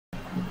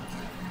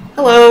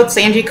Hello, it's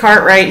Angie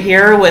Cartwright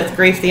here with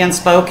Grief the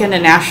Unspoken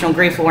and National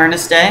Grief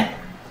Awareness Day.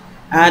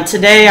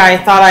 Today I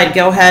thought I'd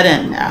go ahead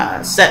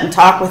and sit and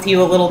talk with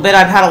you a little bit.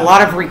 I've had a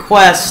lot of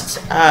requests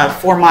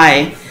for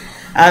my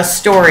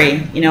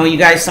story. You know, you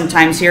guys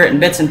sometimes hear it in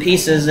bits and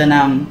pieces, and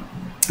I'm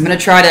going to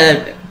try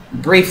to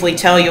briefly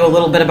tell you a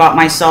little bit about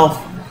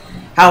myself,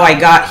 how I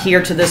got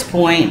here to this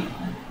point,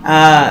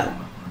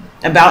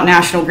 about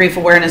National Grief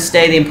Awareness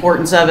Day, the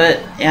importance of it,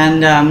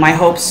 and my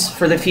hopes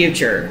for the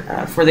future,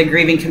 for the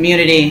grieving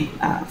community,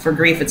 for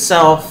grief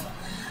itself.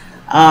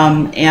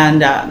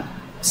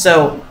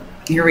 So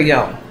here we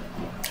go.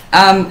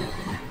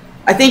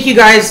 I think you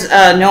guys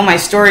know my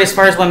story as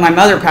far as when my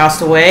mother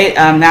passed away.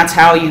 That's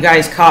how you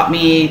guys caught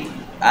me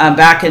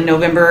back in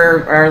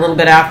November, or a little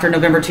bit after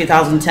November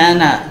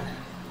 2010.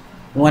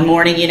 One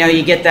morning, you know,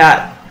 you get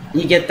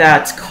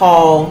that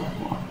call,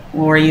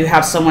 or you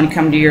have someone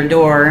come to your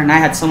door, and I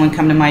had someone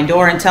come to my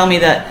door and tell me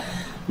that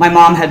my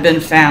mom had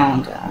been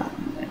found.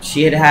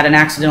 She had had an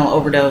accidental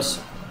overdose.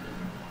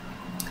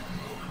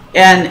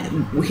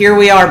 And here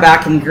we are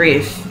back in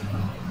grief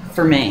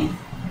for me.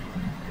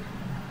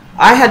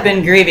 I had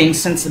been grieving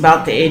since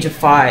about the age of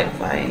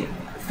 5. I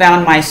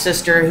found my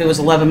sister, who was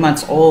 11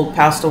 months old,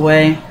 passed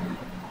away.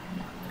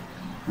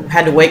 I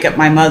had to wake up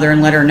my mother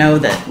and let her know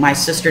that my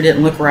sister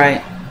didn't look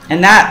right.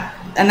 And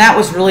that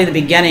was really the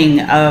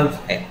beginning of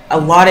a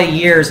lot of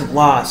years of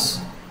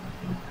loss,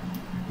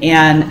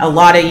 and a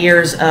lot of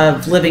years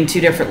of living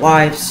two different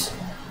lives,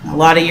 a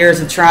lot of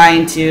years of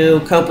trying to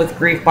cope with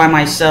grief by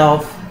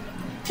myself.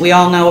 We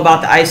all know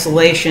about the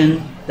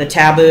isolation, the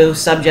taboo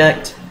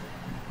subject,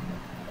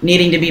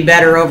 needing to be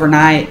better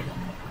overnight,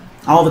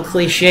 all the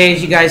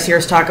cliches you guys hear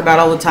us talk about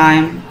all the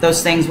time.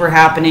 Those things were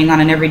happening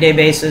on an everyday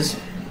basis.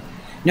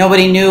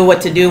 Nobody knew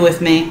what to do with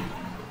me.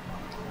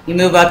 You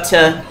move up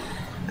to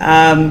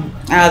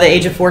the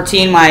age of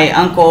 14, my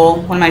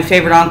uncle, one of my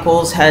favorite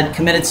uncles, had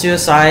committed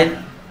suicide.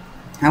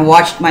 I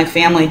watched my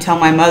family tell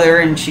my mother,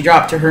 and she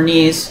dropped to her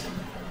knees.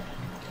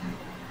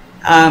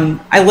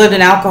 I lived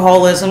in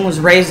alcoholism, was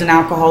raised in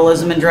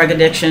alcoholism and drug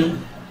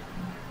addiction.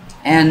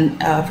 And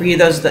for you,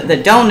 those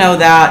that don't know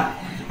that,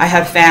 I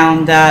have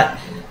found that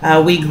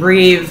we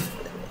grieve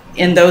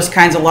in those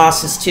kinds of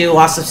losses too,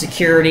 loss of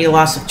security,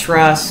 loss of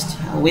trust.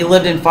 We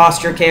lived in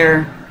foster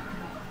care.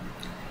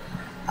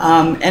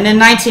 And in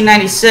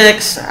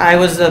 1996, I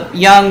was a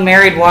young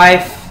married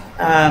wife,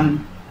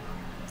 and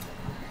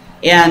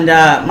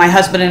my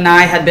husband and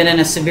I had been in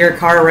a severe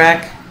car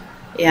wreck,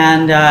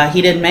 and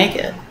he didn't make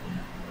it.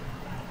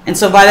 And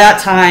so by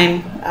that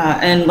time,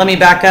 and let me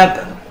back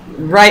up,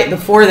 right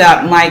before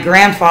that, my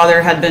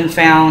grandfather had been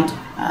found.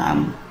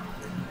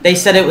 They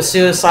said it was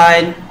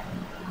suicide.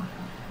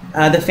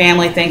 The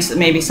family thinks that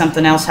maybe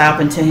something else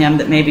happened to him,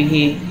 that maybe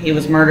he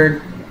was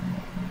murdered.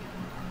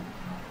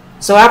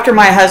 So after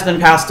my husband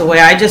passed away,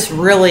 I just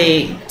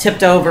really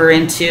tipped over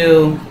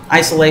into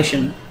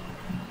isolation.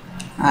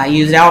 I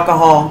used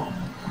alcohol.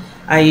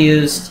 I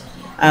used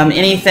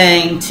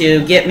anything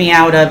to get me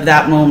out of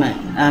that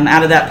moment,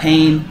 out of that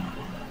pain.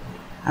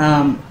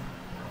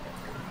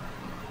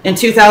 In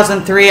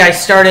 2003, I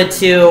started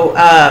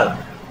to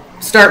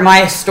start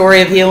my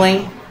story of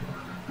healing.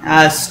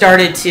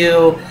 Started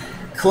to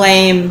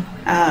claim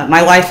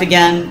my life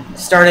again.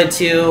 Started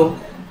to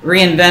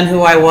reinvent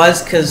who I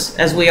was, because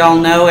as we all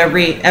know,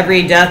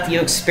 every death you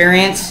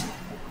experience,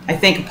 I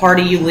think a part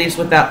of you leaves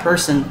with that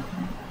person.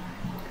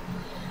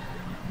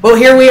 Well,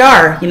 here we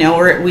are. You know,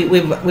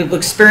 we've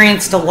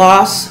experienced a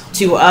loss.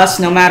 To us,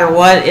 no matter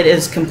what, it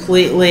is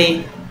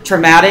completely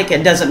traumatic.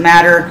 It doesn't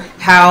matter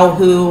how,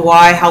 who,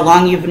 why, how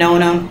long you've known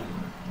them.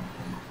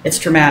 It's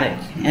traumatic,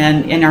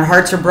 and our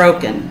hearts are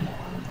broken.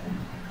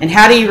 And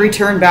how do you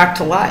return back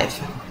to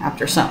life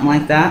after something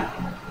like that?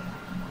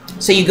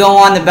 So you go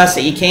on the best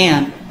that you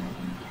can.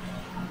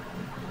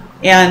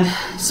 And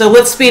so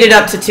let's speed it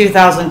up to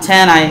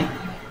 2010. I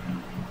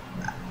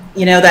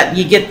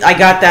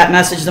got that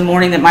message the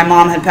morning that my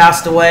mom had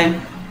passed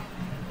away.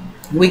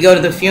 We go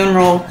to the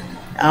funeral,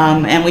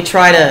 and we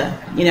try to,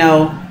 you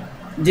know,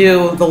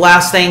 do the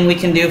last thing we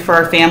can do for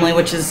our family,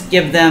 which is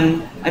give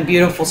them a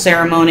beautiful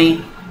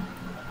ceremony.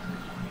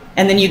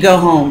 And then you go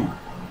home.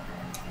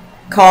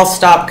 Calls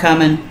stop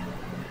coming.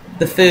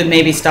 The food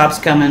maybe stops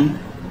coming.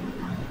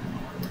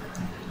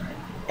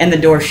 And the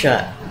door's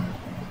shut.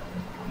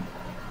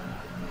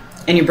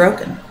 And you're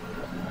broken.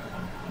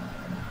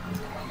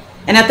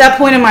 And at that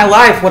point in my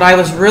life, I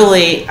was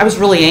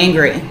really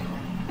angry.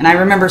 And I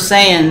remember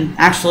saying,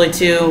 actually,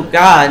 to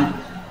God,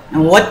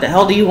 and what the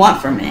hell do you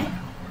want from me?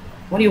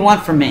 What do you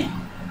want from me?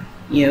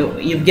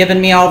 You've given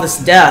me all this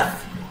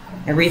death.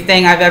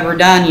 Everything I've ever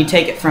done, you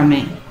take it from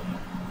me.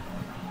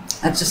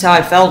 That's just how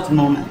I felt at the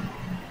moment.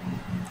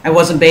 I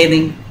wasn't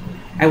bathing.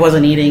 I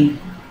wasn't eating.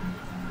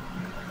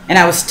 And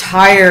I was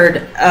tired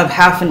of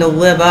having to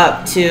live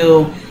up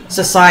to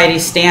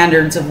society's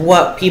standards of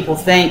what people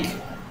think,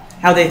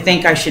 how they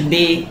think I should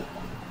be,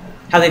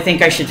 how they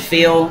think I should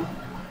feel.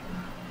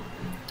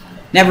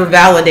 Never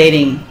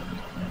validating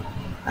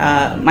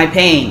my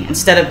pain.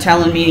 Instead of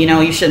telling me, you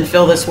know, you shouldn't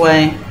feel this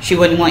way, she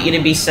wouldn't want you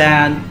to be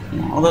sad, you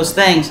know, all those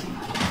things.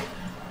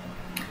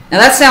 Now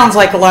that sounds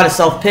like a lot of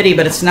self-pity,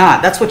 but it's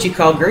not. That's what you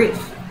call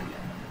grief.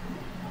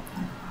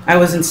 I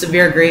was in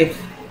severe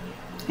grief,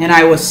 and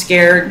I was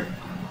scared,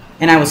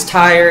 and I was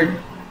tired,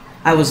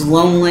 I was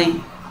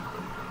lonely,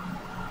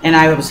 and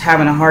I was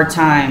having a hard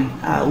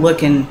time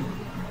looking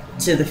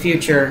to the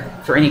future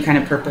for any kind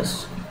of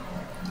purpose.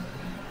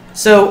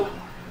 So,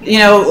 you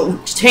know,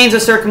 chains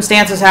of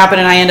circumstances happen,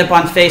 and I end up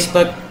on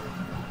Facebook,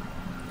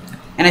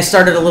 and I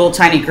started a little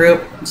tiny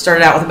group. It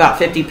started out with about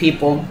 50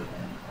 people.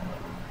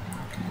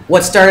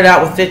 What started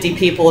out with 50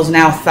 people is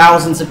now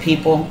thousands of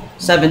people,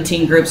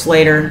 17 groups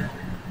later.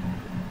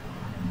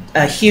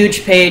 A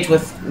huge page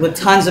with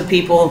tons of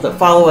people that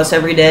follow us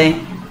every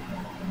day.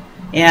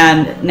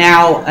 And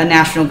now a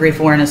National Grief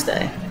Awareness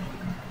Day.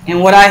 And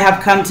what I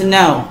have come to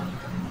know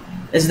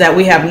is that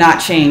we have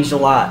not changed a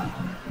lot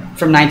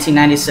from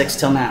 1996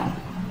 till now.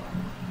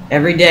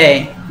 Every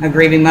day, a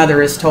grieving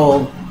mother is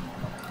told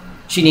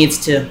she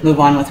needs to move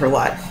on with her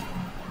life.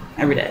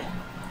 Every day.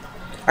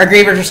 Our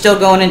grievers are still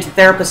going into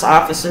therapist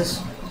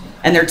offices,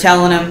 and they're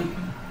telling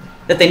them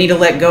that they need to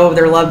let go of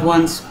their loved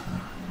ones.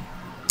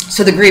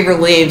 So the griever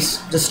leaves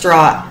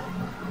distraught.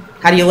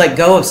 How do you let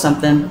go of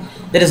something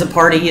that is a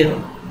part of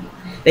you?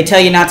 They tell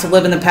you not to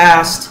live in the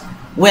past,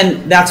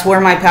 when that's where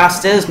my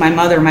past is, my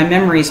mother, my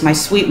memories, my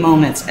sweet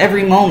moments.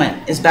 Every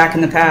moment is back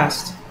in the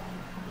past.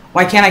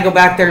 Why can't I go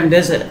back there and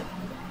visit?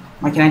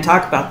 Why can't I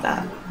talk about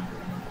that?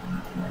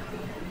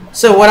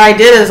 So what I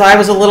did is I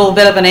was a little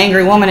bit of an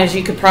angry woman, as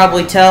you could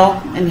probably tell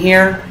and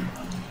hear,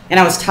 and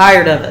I was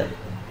tired of it.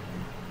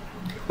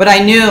 But I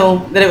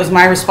knew that it was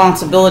my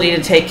responsibility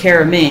to take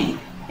care of me.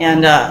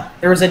 And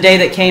there was a day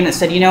that came that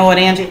said, you know what,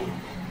 Angie?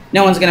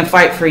 No one's going to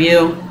fight for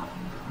you.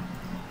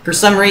 For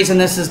some reason,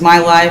 this is my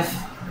life.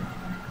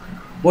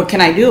 What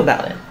can I do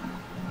about it?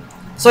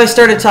 So I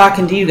started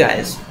talking to you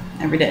guys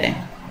every day.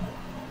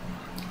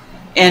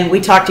 And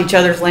we talked each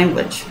other's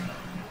language.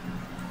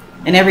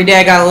 And every day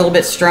I got a little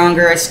bit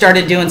stronger. I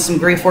started doing some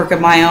grief work of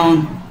my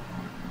own.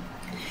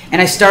 And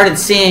I started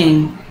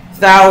seeing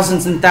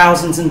thousands and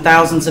thousands and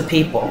thousands of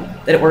people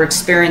that were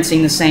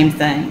experiencing the same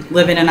thing,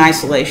 living in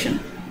isolation.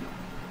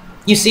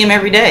 You see them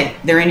every day.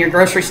 They're in your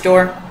grocery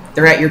store.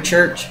 They're at your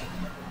church.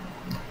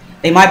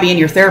 They might be in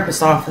your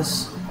therapist's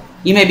office.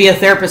 You may be a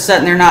therapist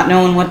sitting there not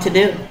knowing what to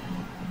do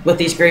with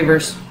these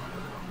grievers.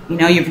 You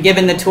know, you've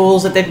given the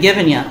tools that they've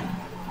given you.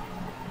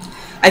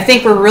 I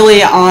think we're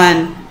really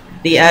on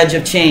the edge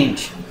of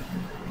change.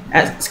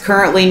 As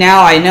currently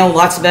now, I know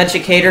lots of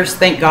educators,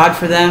 thank God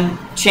for them.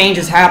 Change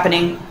is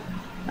happening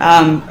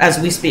as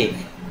we speak.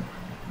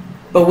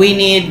 But we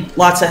need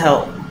lots of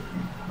help.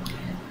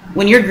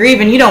 When you're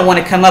grieving, you don't want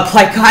to come up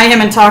like I am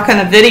and talk on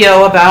a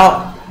video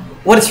about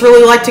what it's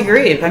really like to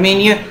grieve. I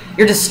mean,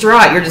 you're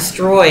distraught, you're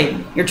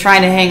destroyed, you're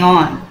trying to hang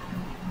on.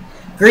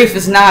 Grief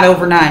is not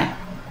overnight.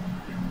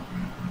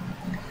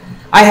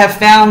 I have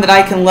found that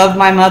I can love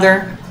my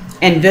mother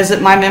and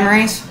visit my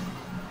memories,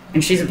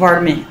 and she's a part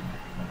of me.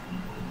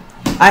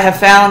 I have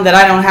found that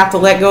I don't have to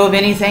let go of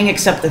anything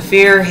except the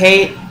fear,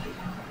 hate,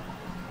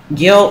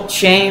 guilt,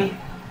 shame,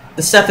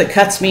 the stuff that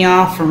cuts me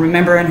off from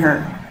remembering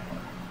her.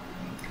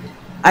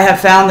 I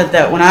have found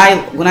that when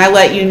I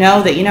let you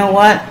know that, you know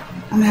what,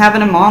 I'm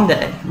having a mom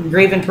day, I'm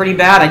grieving pretty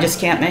bad, I just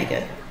can't make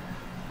it.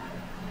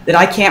 That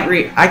I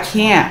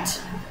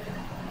can't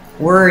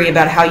worry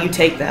about how you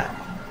take that.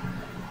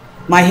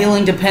 My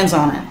healing depends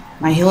on it.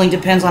 My healing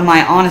depends on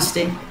my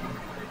honesty.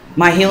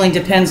 My healing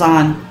depends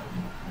on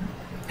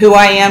who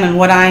I am and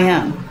what I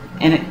am.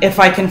 And if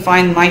I can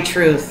find my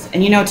truth.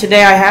 And you know,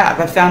 today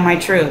I've found my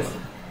truth.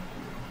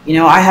 You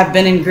know, I have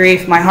been in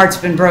grief. My heart's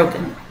been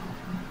broken.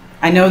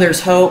 I know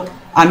there's hope.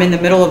 I'm in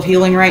the middle of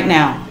healing right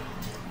now.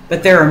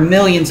 But there are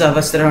millions of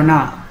us that are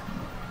not.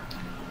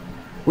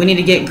 We need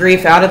to get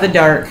grief out of the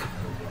dark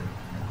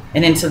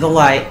and into the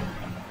light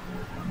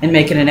and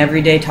make it an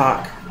everyday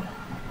talk.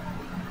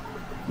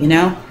 You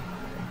know?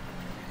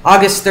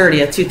 August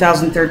 30th,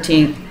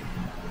 2013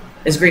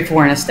 is Grief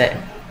Awareness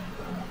Day.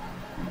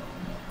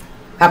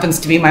 Happens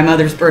to be my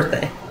mother's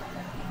birthday.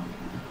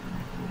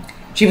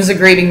 She was a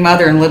grieving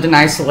mother and lived in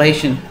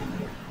isolation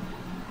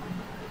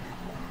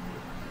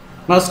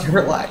most of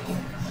her life.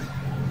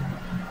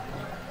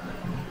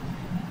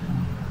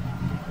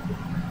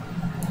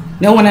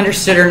 No one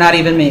understood her, not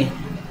even me.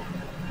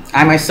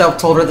 I myself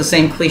told her the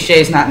same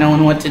cliches, not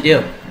knowing what to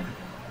do.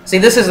 See,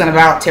 this isn't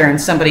about tearing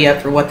somebody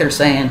up for what they're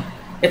saying.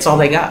 It's all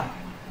they got.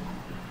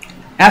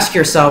 Ask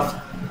yourself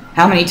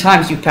how many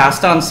times you've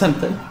passed on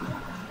something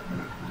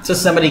to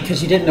somebody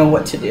because you didn't know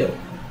what to do.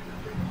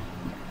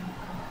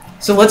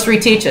 So let's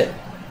reteach it.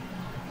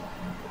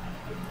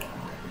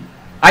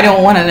 I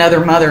don't want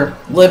another mother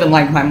living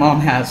like my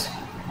mom has.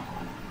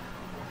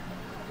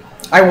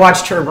 I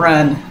watched her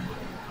run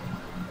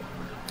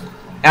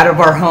out of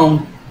our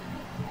home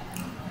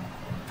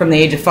from the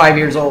age of 5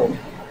 years old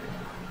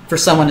for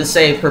someone to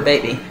save her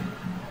baby.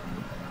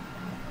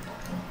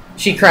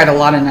 She cried a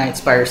lot of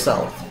nights by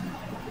herself.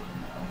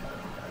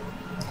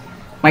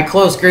 My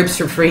closed groups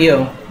are for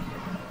you.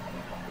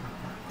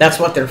 That's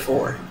what they're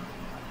for.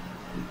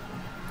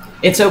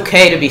 It's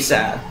okay to be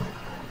sad.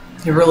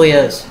 It really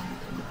is.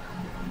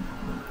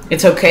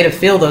 It's okay to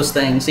feel those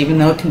things, even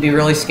though it can be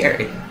really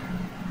scary.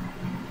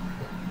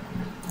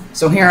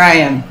 So here I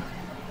am.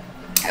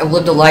 I've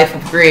lived a life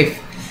of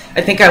grief.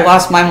 I think I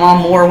lost my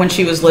mom more when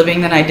she was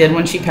living than I did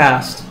when she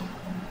passed.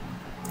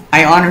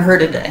 I honor her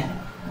today.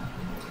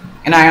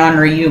 And I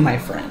honor you, my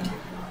friend.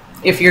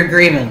 If you're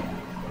grieving,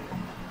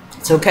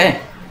 it's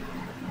okay.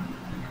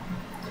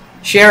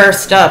 Share our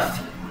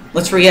stuff.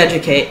 Let's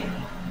re-educate.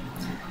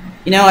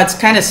 You know, it's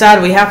kind of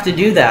sad we have to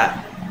do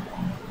that.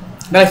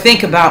 But I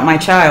think about my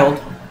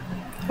child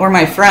or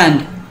my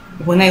friend,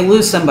 when they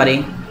lose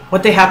somebody,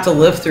 what they have to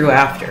live through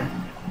after.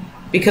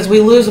 Because we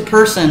lose a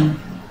person,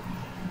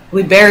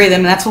 we bury them,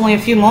 and that's only a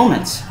few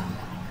moments.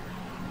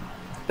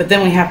 But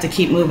then we have to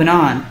keep moving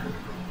on.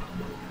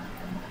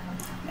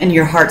 And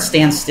your heart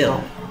stands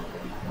still.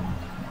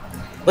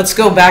 Let's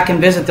go back and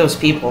visit those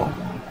people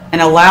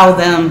and allow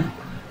them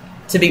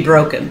to be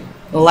broken.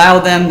 Allow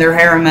them their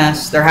hair a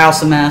mess, their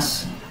house a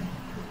mess.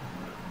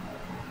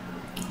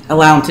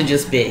 Allow them to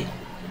just be.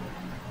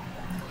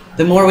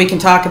 The more we can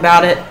talk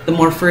about it, the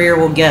more freer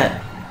we'll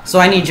get. So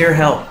I need your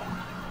help.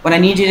 What I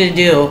need you to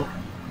do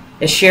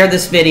is share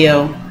this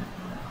video,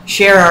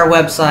 share our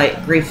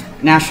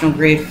website, National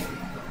Grief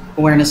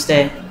Awareness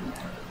Day.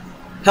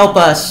 Help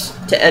us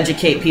to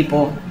educate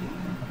people.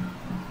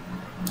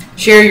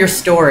 Share your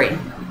story.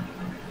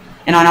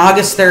 And on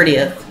August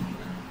 30th,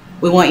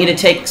 we want you to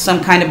take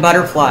some kind of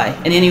butterfly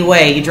in any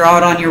way. You draw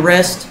it on your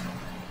wrist,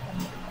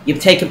 you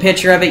take a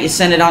picture of it, you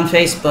send it on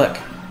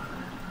Facebook.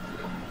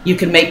 You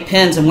can make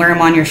pins and wear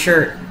them on your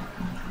shirt.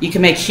 You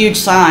can make huge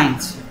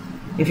signs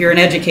if you're an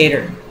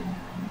educator.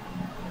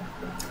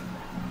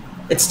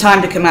 It's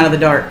time to come out of the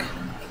dark.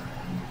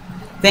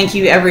 Thank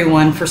you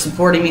everyone for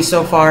supporting me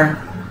so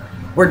far.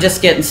 We're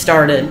just getting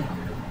started,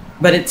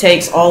 but it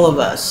takes all of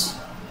us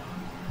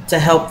to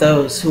help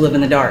those who live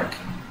in the dark.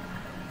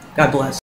 God bless.